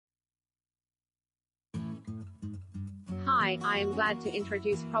Hi, I am glad to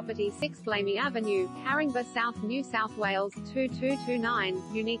introduce property 6 Blamey Avenue, Caringbah, South New South Wales,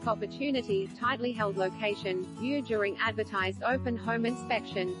 2229, unique opportunity, tightly held location, view during advertised open home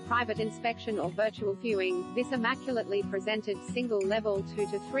inspection, private inspection or virtual viewing. This immaculately presented single-level 2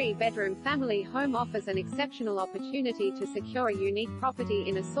 to 3 bedroom family home offers an exceptional opportunity to secure a unique property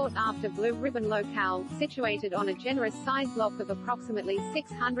in a sought-after blue ribbon locale, situated on a generous size block of approximately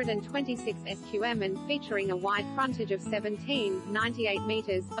 626 sqm and featuring a wide frontage of 17.98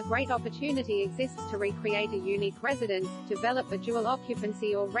 meters. A great opportunity exists to recreate a unique residence, develop a dual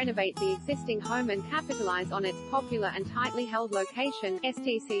occupancy or renovate the existing home and capitalize on its popular and tightly held location.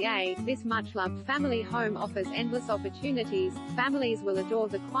 STCA, this much-loved family home offers endless opportunities. Families will adore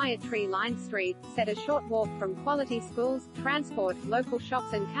the quiet tree-lined street, set a short walk from quality schools, transport, local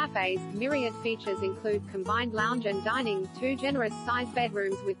shops and cafes. Myriad features include combined lounge and dining, 2 generous-sized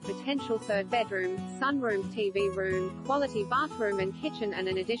bedrooms with potential 3rd bedroom, sunroom, TV room, quality bathroom and kitchen, and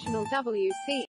an additional WC